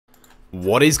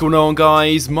What is going on,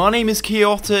 guys? My name is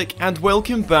Chaotic and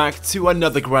welcome back to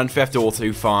another Grand Theft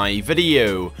Auto 5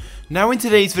 video. Now in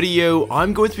today's video,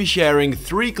 I'm going to be sharing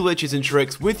 3 glitches and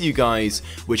tricks with you guys,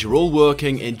 which are all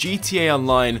working in GTA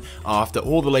Online after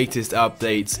all the latest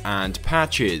updates and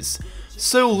patches.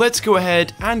 So let's go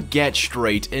ahead and get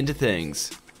straight into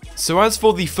things. So as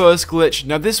for the first glitch,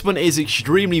 now this one is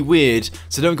extremely weird,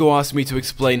 so don't go ask me to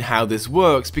explain how this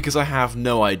works because I have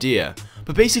no idea.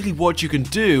 But basically what you can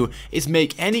do is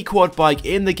make any quad bike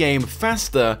in the game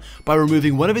faster by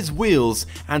removing one of its wheels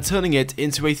and turning it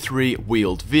into a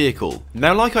 3-wheeled vehicle.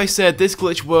 Now like I said, this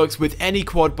glitch works with any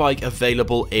quad bike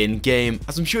available in game.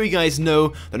 As I'm sure you guys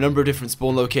know, a number of different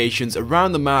spawn locations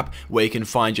around the map where you can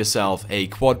find yourself a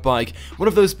quad bike, one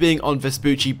of those being on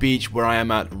Vespucci Beach where I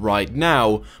am at right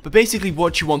now. But basically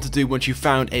what you want to do once you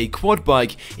found a quad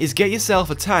bike is get yourself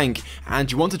a tank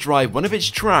and you want to drive one of its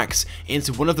tracks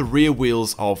into one of the rear wheels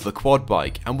of the quad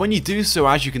bike, and when you do so,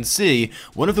 as you can see,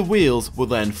 one of the wheels will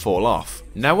then fall off.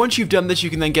 Now once you've done this, you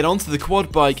can then get onto the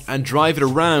quad bike and drive it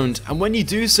around, and when you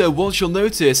do so, what you'll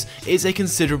notice is a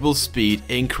considerable speed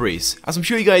increase. As I'm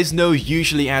sure you guys know,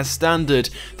 usually as standard,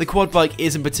 the quad bike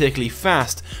isn't particularly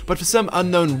fast, but for some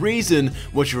unknown reason,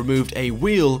 once you removed a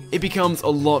wheel, it becomes a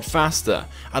lot faster,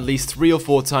 at least 3 or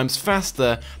 4 times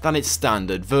faster than its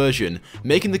standard version,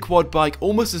 making the quad bike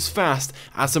almost as fast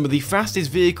as some of the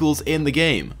fastest vehicles in the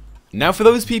game. Now for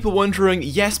those people wondering,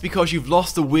 yes, because you've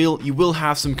lost the wheel, you will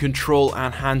have some control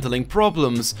and handling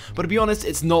problems, but to be honest,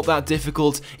 it's not that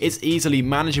difficult, it's easily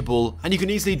manageable, and you can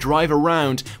easily drive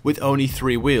around with only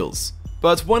 3 wheels.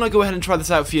 But why not go ahead and try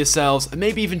this out for yourselves, and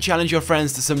maybe even challenge your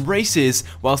friends to some races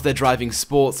whilst they're driving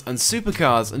sports and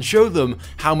supercars and show them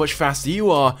how much faster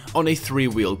you are on a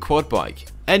 3-wheel quad bike.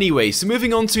 Anyway, so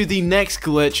moving on to the next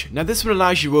glitch. Now this one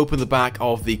allows you to open the back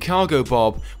of the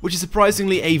Cargobob, which is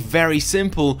surprisingly a very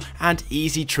simple and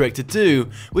easy trick to do,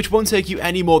 which won't take you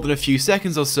any more than a few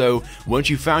seconds or so once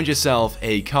you've found yourself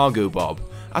a Cargobob.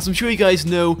 As I'm sure you guys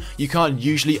know, you can't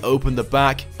usually open the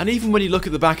back, and even when you look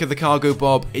at the back of the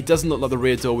Cargobob, it doesn't look like the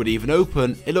rear door would even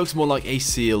open, it looks more like a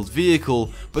sealed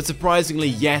vehicle, but surprisingly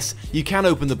yes, you can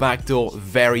open the back door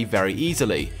very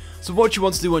easily. So what you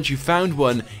want to do once you've found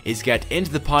one is get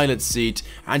into the pilot's seat,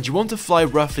 and you want to fly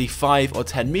roughly 5 or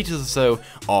 10 meters or so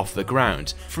off the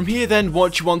ground. From here then,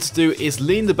 what you want to do is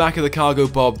lean the back of the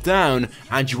Cargobob down,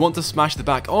 and you want to smash the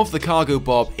back of the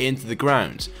Cargobob into the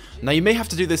ground. Now you may have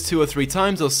to do this 2 or 3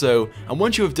 times or so, and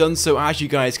once you have done so, as you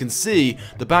guys can see,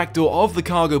 the back door of the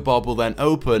Cargobob will then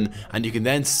open, and you can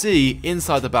then see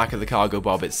inside the back of the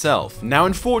Cargobob itself. Now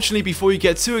unfortunately, before you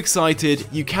get too excited,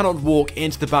 you cannot walk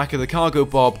into the back of the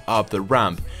Cargobob up the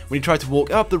ramp. When you try to walk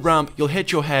up the ramp, you'll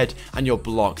hit your head and you're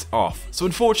blocked off. So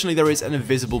unfortunately there is an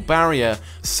invisible barrier,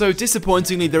 so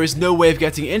disappointingly there is no way of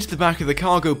getting into the back of the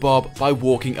Cargobob by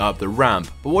walking up the ramp.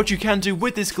 But what you can do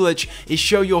with this glitch is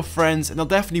show your friends, and they'll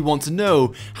definitely want to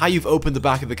know how you've opened the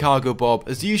back of the Cargobob,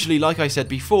 as usually, like I said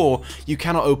before, you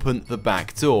cannot open the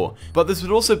back door. But this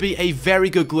would also be a very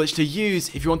good glitch to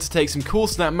use if you want to take some cool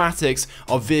cinematics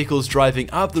of vehicles driving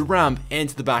up the ramp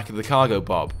into the back of the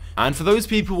Cargobob. And for those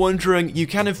people wondering, you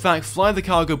can in fact fly the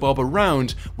Cargobob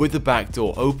around with the back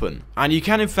door open. And you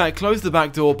can in fact close the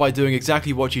back door by doing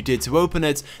exactly what you did to open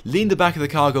it, lean the back of the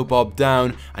Cargobob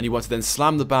down, and you want to then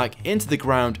slam the back into the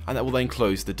ground, and that will then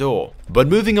close the door. But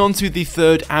moving on to the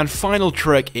third and final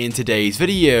trick in today's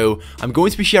video, I'm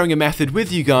going to be sharing a method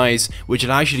with you guys which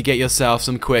allows you to get yourself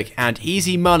some quick and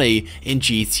easy money in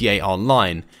GTA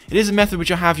Online. It is a method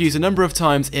which I have used a number of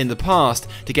times in the past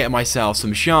to get myself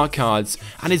some shark cards,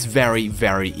 and it's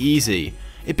very easy.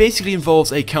 It basically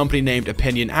involves a company named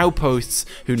Opinion Outposts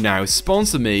who now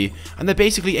sponsor me, and they're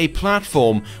basically a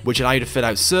platform which allow you to fill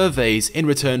out surveys in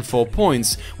return for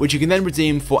points, which you can then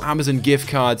redeem for Amazon gift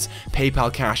cards,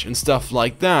 PayPal cash and stuff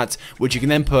like that, which you can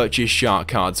then purchase shark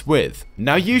cards with.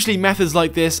 Now usually methods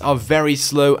like this are very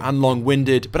slow and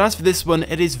long-winded, but as for this one,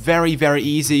 it is very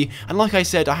easy, and like I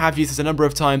said, I have used this a number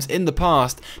of times in the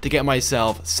past to get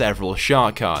myself several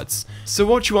shark cards. So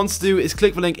what you want to do is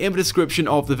click the link in the description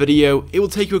of the video. It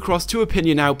will take you across to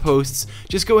Opinion Outposts.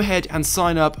 Just go ahead and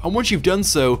sign up, and once you've done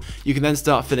so, you can then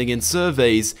start filling in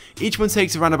surveys. Each one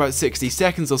takes around about 60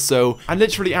 seconds or so, and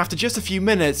literally after just a few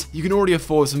minutes, you can already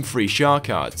afford some free shark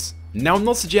cards. Now, I'm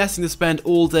not suggesting to spend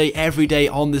all day every day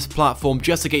on this platform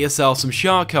just to get yourself some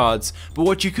shark cards, but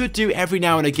what you could do every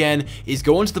now and again is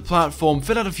go onto the platform,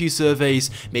 fill out a few surveys,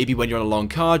 maybe when you're on a long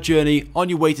car journey, on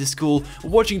your way to school, or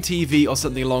watching TV or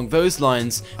something along those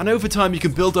lines, and over time you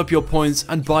can build up your points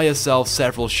and buy yourself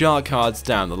several shark cards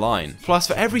down the line. Plus,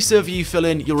 for every survey you fill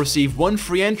in, you'll receive one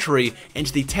free entry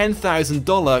into the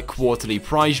 $10,000 quarterly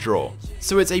prize draw.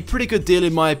 So it's a pretty good deal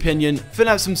in my opinion. Fill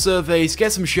out some surveys,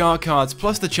 get some shark cards,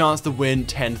 plus the chance to win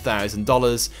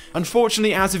 $10,000.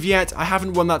 Unfortunately, as of yet, I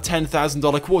haven't won that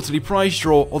 $10,000 quarterly prize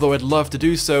draw, although I'd love to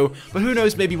do so, but who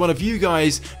knows, maybe one of you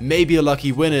guys may be a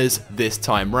lucky winners this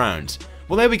time round.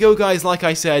 Well, there we go guys, like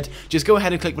I said, just go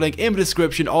ahead and click the link in the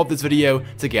description of this video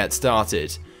to get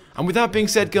started. And with that being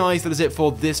said guys, that is it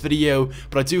for this video,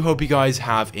 but I do hope you guys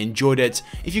have enjoyed it.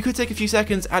 If you could take a few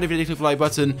seconds out of your video, click the like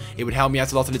button, it would help me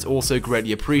out a lot and it's also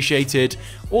greatly appreciated.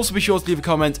 Also be sure to leave a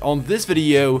comment on this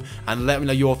video and let me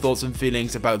know your thoughts and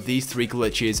feelings about these 3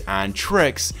 glitches and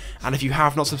tricks. And if you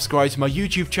have not subscribed to my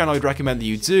YouTube channel, I'd recommend that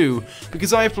you do,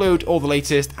 because I upload all the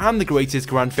latest and the greatest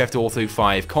Grand Theft Auto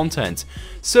 5 content.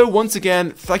 So once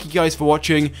again, thank you guys for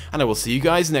watching, and I will see you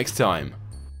guys next time.